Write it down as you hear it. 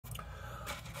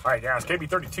All right, guys,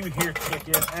 KB32 here,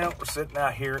 kicking out. We're sitting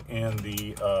out here in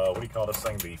the, what do you call this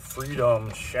thing? The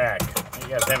Freedom Shack. You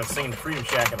guys haven't seen the Freedom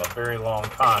Shack in a very long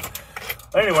time.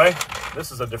 Anyway,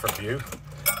 this is a different view.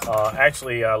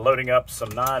 Actually, loading up some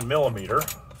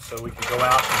 9mm so we can go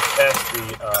out and test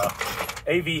the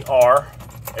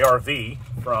ARV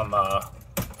from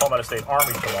Palmetto State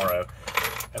Army tomorrow.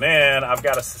 And then I've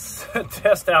got to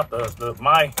test out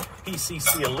my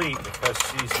PCC Elite because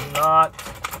she's not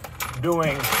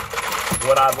doing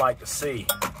what I'd like to see.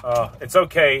 It's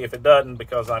okay if it doesn't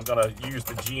because I'm going to use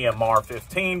the GMR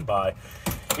 15 by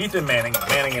Ethan Manning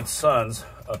and Sons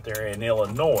up there in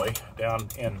Illinois, down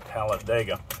in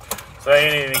Talladega. So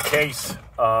in any case,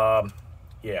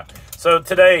 yeah. So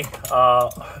today,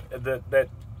 that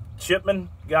Chippman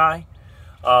guy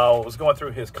was going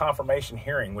through his confirmation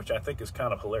hearing, which I think is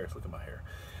kind of hilarious. Look at my hair.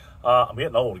 I'm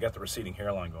getting old. I got the receding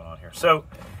hairline going on here. So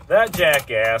that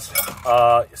jackass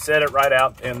said it right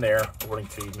out in there, according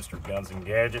to Mr. Guns and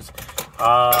Gadgets.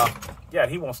 Yeah,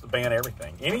 he wants to ban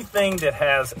everything. Anything that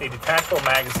has a detachable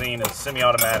magazine, a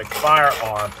semi-automatic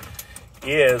firearm,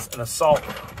 is an assault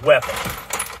weapon,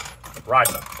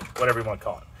 rifle, whatever you want to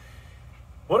call it.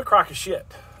 What a crock of shit.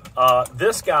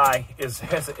 This guy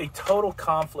has a total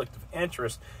conflict of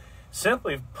interest,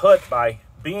 simply put by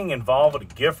being involved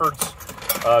with a Giffords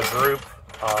group,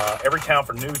 Everytown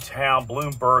for Newtown,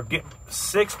 Bloomberg, get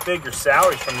six-figure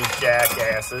salaries from these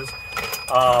jackasses.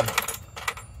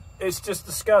 It's just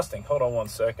disgusting. Hold on one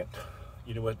second.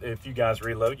 You know what? If you guys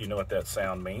reload, you know what that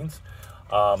sound means.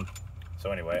 So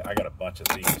anyway, I got a bunch of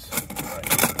these right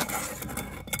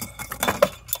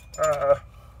here.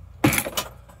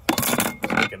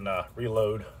 So we can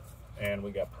reload, and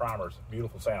we got primers.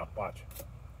 Beautiful sound. Watch.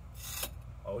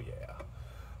 Oh yeah.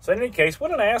 So in any case,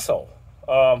 what an asshole.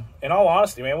 In all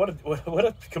honesty, man, what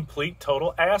a complete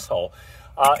total asshole.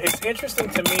 It's interesting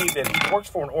to me that he works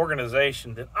for an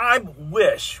organization that I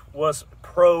wish was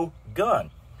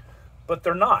pro-gun, but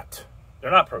they're not.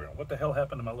 They're not pro-gun. What the hell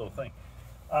happened to my little thing?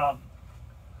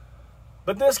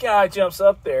 But this guy jumps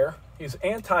up there. He's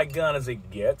anti-gun as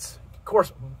it gets. Of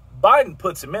course, Biden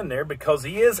puts him in there because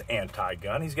he is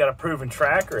anti-gun. He's got a proven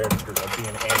track record of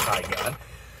being anti-gun.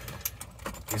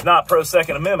 He's not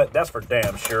pro-Second Amendment. That's for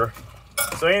damn sure.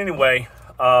 So anyway,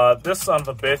 this son of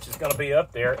a bitch is going to be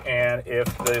up there, and if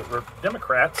the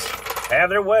Democrats have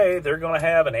their way, they're going to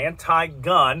have an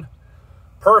anti-gun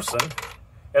person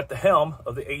at the helm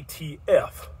of the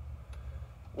ATF,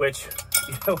 which,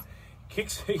 you know,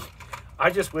 I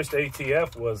just wish the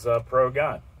ATF was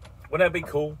pro-gun. Wouldn't that be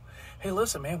cool? Hey,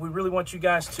 listen, man, we really want you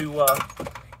guys to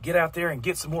get out there and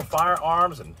get some more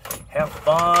firearms and have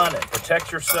fun and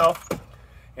protect yourself.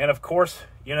 And of course,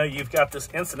 you know, you've got this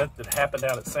incident that happened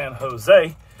down at San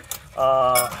Jose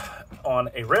on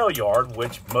a rail yard,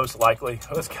 which most likely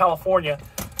was California.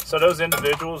 So those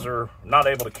individuals are not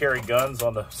able to carry guns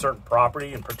on the certain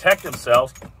property and protect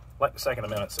themselves, like the Second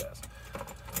Amendment says.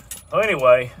 Well,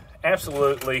 anyway,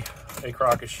 absolutely a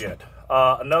crock of shit.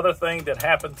 Another thing that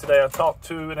happened today, I talked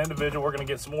to an individual. We're going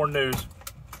to get some more news.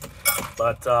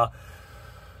 But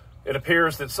it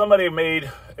appears that somebody made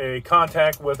a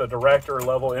contact with a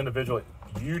director-level individual at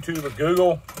YouTube or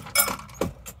Google.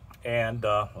 And,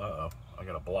 uh-oh, I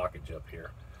got a blockage up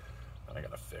here that I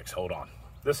got to fix. Hold on.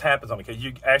 This happens on me because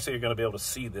you actually are going to be able to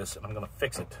see this, and I'm going to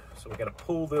fix it. So we got to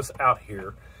pull this out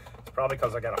here. It's probably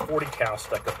because I got a 40 cal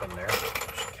stuck up in there,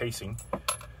 casing.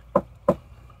 Well,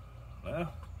 I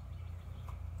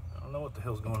don't know what the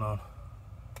hell's going on.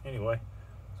 Anyway,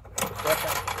 let's go put that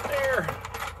out there.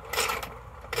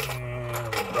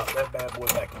 And we'll drop that bad boy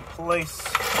back in place.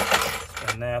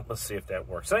 And that, let's see if that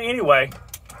works. So anyway,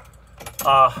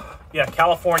 yeah,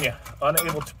 California,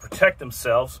 unable to protect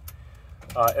themselves,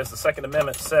 as the Second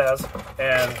Amendment says.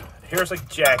 And here's a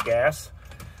jackass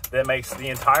that makes the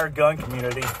entire gun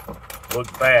community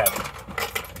look bad.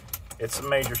 It's some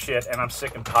major shit, and I'm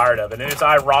sick and tired of it. And it's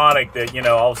ironic that, you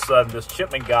know, all of a sudden this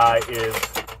Chippman guy is,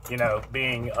 you know,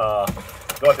 being,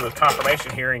 going through a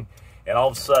confirmation hearing, and all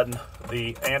of a sudden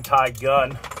the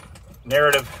anti-gun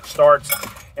narrative starts,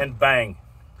 and bang,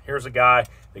 here's a guy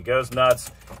that goes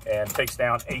nuts and takes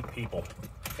down 8 people,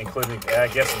 including, I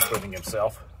guess, including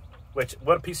himself. Which,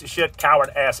 what a piece of shit,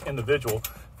 coward-ass individual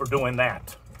for doing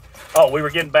that. Oh, we were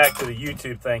getting back to the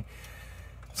YouTube thing.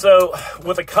 So,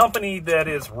 with a company that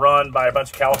is run by a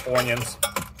bunch of Californians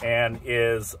and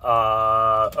is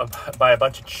by a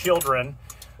bunch of children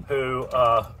who,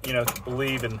 you know,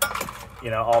 believe in, you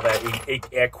know, all that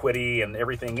equity and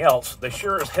everything else, they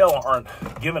sure as hell aren't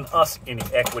giving us any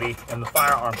equity in the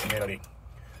firearm community.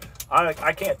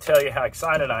 I can't tell you how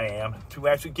excited I am to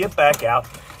actually get back out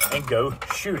and go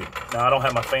shooting. Now, I don't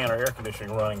have my fan or air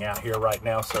conditioning running out here right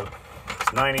now, so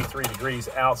it's 93 degrees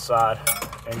outside,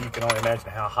 and you can only imagine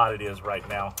how hot it is right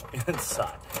now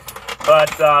inside.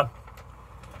 But,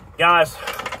 guys,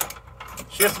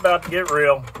 shit's about to get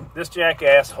real. This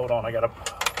jackass, hold on, I gotta,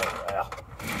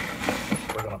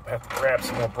 we're gonna have to grab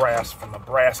some more brass from the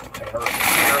brass container over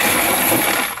here.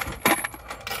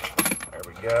 There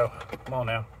we go. Come on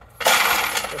now.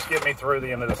 Just get me through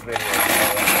the end of this video.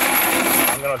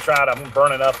 I'm gonna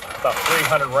burn it up about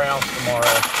 300 rounds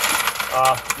tomorrow.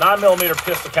 9mm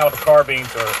pistol caliber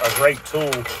carbines are a great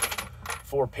tool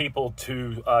for people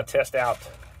to test out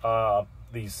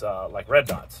these like red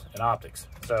dots and optics.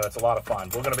 So it's a lot of fun.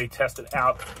 We're going to be testing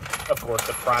out, of course,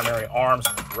 the primary arms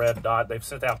red dot. They've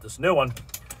sent out this new one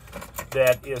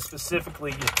that is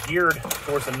specifically geared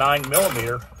towards the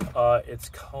 9mm. It's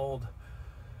called,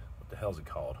 what the hell is it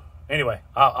called? Anyway,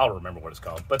 I'll remember what it's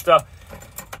called. But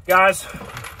guys,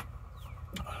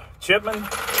 Chippman,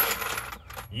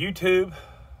 YouTube,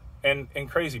 and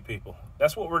crazy people.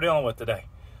 That's what we're dealing with today.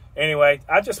 Anyway,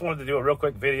 I just wanted to do a real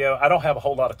quick video. I don't have a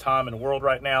whole lot of time in the world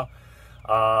right now,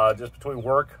 just between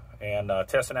work and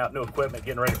testing out new equipment,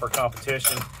 getting ready for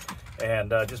competition, and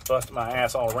just busting my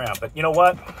ass all around. But you know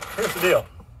what? Here's the deal.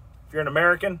 If you're an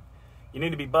American, you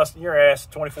need to be busting your ass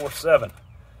 24/7,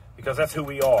 because that's who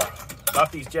we are.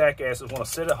 Not these jackasses want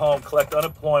to sit at home, collect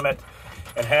unemployment,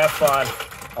 and have fun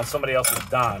on somebody else's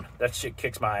dime. That shit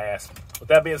kicks my ass. With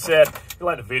that being said, if you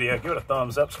like the video, give it a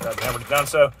thumbs up. Subscribe if you haven't done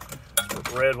so.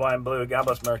 Red, white, and blue. God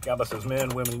bless America. God bless those men,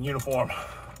 women in uniform.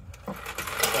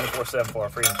 24/7 for our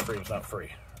freedom. Freedom's not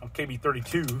free. I'm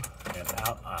KB32, and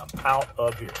I'm out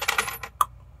of here.